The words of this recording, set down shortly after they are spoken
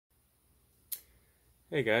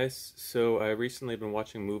Hey guys, so I recently been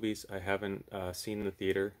watching movies I haven't seen in the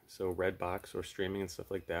theater, so Redbox or streaming and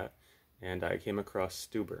stuff like that, and I came across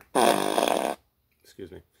Stuber.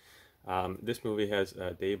 Excuse me. This movie has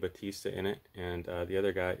Dave Bautista in it, and the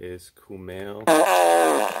other guy is Kumail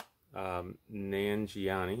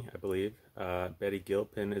Nanjiani, I believe. Betty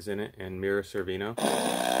Gilpin is in it, and Mira Sorvino.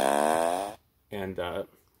 And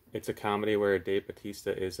it's a comedy where Dave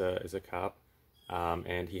Bautista is a cop,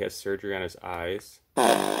 and he has surgery on his eyes.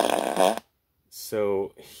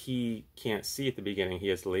 So he can't see at the beginning. He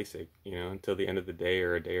has LASIK, until the end of the day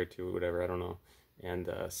or a day or two, whatever, I don't know. And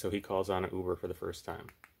so he calls on an Uber for the first time.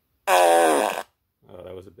 Oh,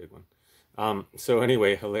 that was a big one. So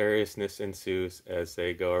anyway, hilariousness ensues as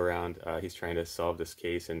they go around. He's trying to solve this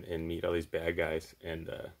case and meet all these bad guys. And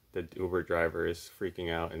the Uber driver is freaking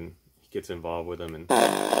out and he gets involved with them. And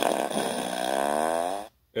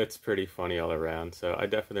it's pretty funny all around. So I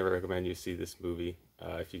definitely recommend you see this movie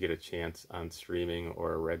if you get a chance on streaming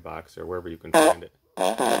or Redbox or wherever you can find it.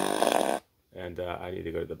 And I need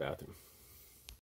to go to the bathroom.